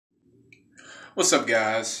What's up,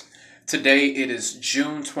 guys? Today it is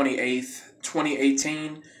June 28th,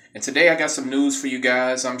 2018, and today I got some news for you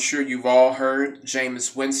guys. I'm sure you've all heard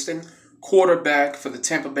Jameis Winston, quarterback for the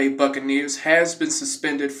Tampa Bay Buccaneers, has been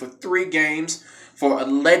suspended for 3 games for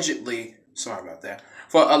allegedly, sorry about that,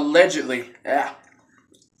 for allegedly,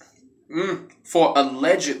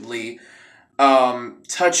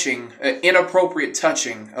 touching, inappropriate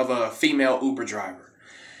touching of a female Uber driver.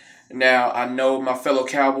 Now, I know my fellow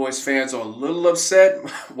Cowboys fans are a little upset.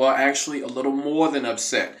 Well, actually, a little more than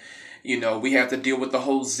upset. You know, we had to deal with the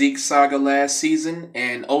whole Zeke saga last season,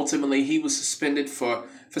 and ultimately he was suspended for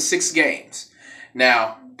 6 games.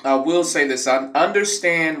 Now, I will say this. I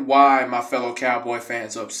understand why my fellow Cowboy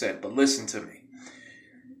fans are upset, but listen to me.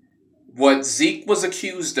 What Zeke was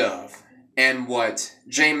accused of and what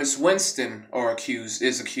Jameis Winston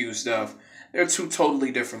is accused of, they're two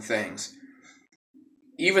totally different things.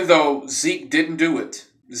 Even though Zeke didn't do it,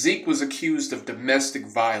 Zeke was accused of domestic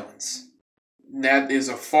violence. That is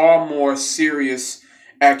a far more serious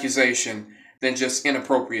accusation than just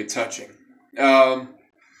inappropriate touching. And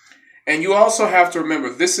you also have to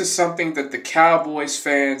remember, this is something that the Cowboys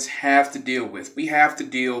fans have to deal with. We have to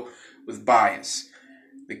deal with bias.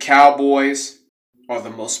 The Cowboys are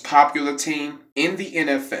the most popular team in the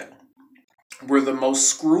NFL. We're the most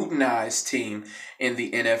scrutinized team in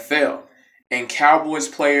the NFL. And Cowboys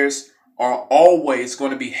players are always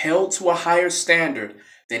going to be held to a higher standard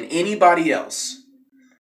than anybody else.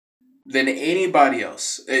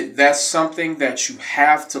 That's something that you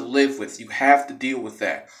have to live with. You have to deal with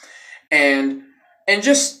that. And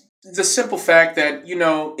just the simple fact that, you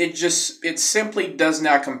know, it simply does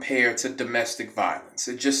not compare to domestic violence.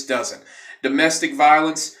 It just doesn't. Domestic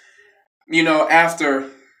violence, you know,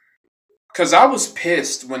 because I was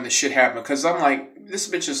pissed when the shit happened. Because I'm like, this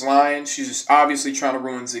bitch is lying. She's just obviously trying to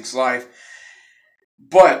ruin Zeke's life.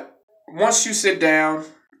 But once you sit down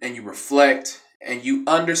and you reflect and you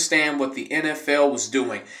understand what the NFL was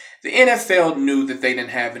doing, the NFL knew that they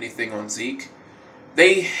didn't have anything on Zeke.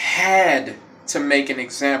 They had to make an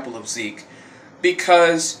example of Zeke.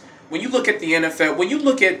 Because when you look at the NFL, when you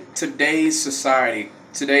look at today's society,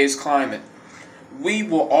 today's climate, we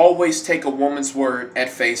will always take a woman's word at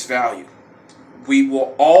face value. We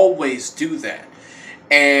will always do that.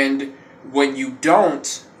 And when you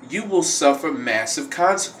don't, you will suffer massive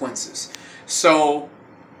consequences. So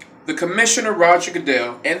the commissioner, Roger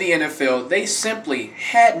Goodell, and the NFL, they simply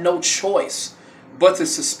had no choice but to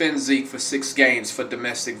suspend Zeke for 6 games for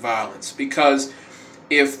domestic violence. Because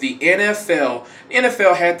if the NFL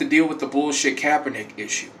had to deal with the bullshit Kaepernick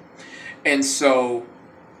issue. And so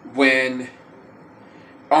when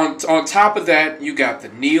on top of that, you got the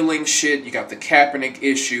kneeling shit, you got the Kaepernick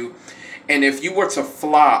issue. And if you were to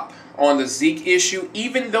flop on the Zeke issue,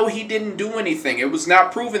 even though he didn't do anything, it was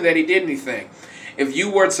not proven that he did anything. If you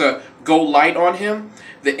were to go light on him,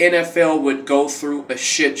 the NFL would go through a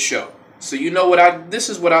shit show. So you know what this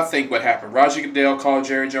is what I think would happen. Roger Goodell called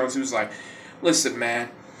Jerry Jones. He was like, listen, man,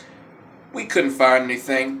 we couldn't find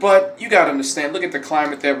anything, but you got to understand, look at the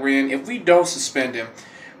climate that we're in. If we don't suspend him,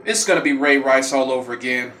 it's going to be Ray Rice all over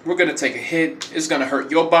again. We're going to take a hit. It's going to hurt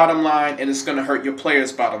your bottom line, and it's going to hurt your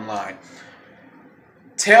players' bottom line.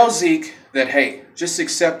 Tell Zeke that, hey, just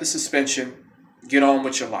accept the suspension. Get on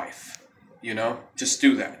with your life. You know, just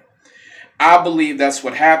do that. I believe that's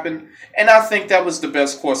what happened, and I think that was the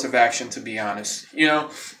best course of action, to be honest. You know,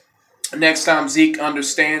 next time Zeke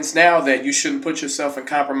understands now that you shouldn't put yourself in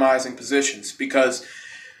compromising positions, because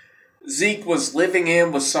Zeke was living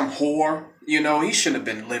in with some whore. You know, he shouldn't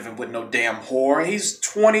have been living with no damn whore. He's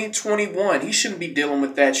 21. He shouldn't be dealing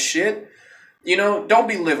with that shit. You know, don't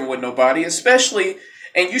be living with nobody, especially,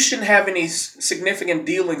 and you shouldn't have any significant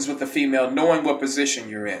dealings with a female knowing what position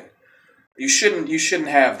you're in. You shouldn't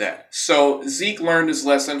have that. So Zeke learned his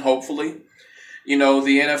lesson, hopefully. You know,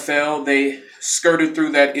 the NFL, they skirted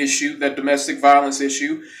through that issue, that domestic violence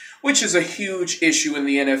issue, which is a huge issue in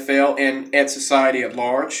the NFL and at society at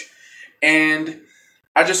large. And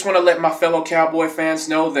I just want to let my fellow Cowboy fans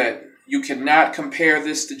know that you cannot compare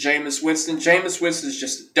this to Jameis Winston. Jameis Winston is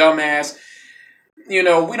just a dumbass. You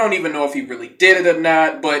know, we don't even know if he really did it or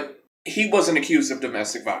not, but he wasn't accused of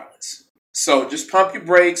domestic violence. So just pump your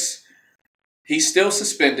brakes. He's still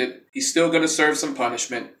suspended. He's still going to serve some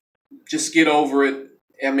punishment. Just get over it.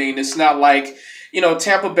 I mean, it's not like, you know,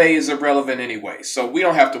 Tampa Bay is irrelevant anyway, so we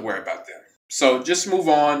don't have to worry about that. So just move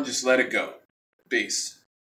on. Just let it go. Peace.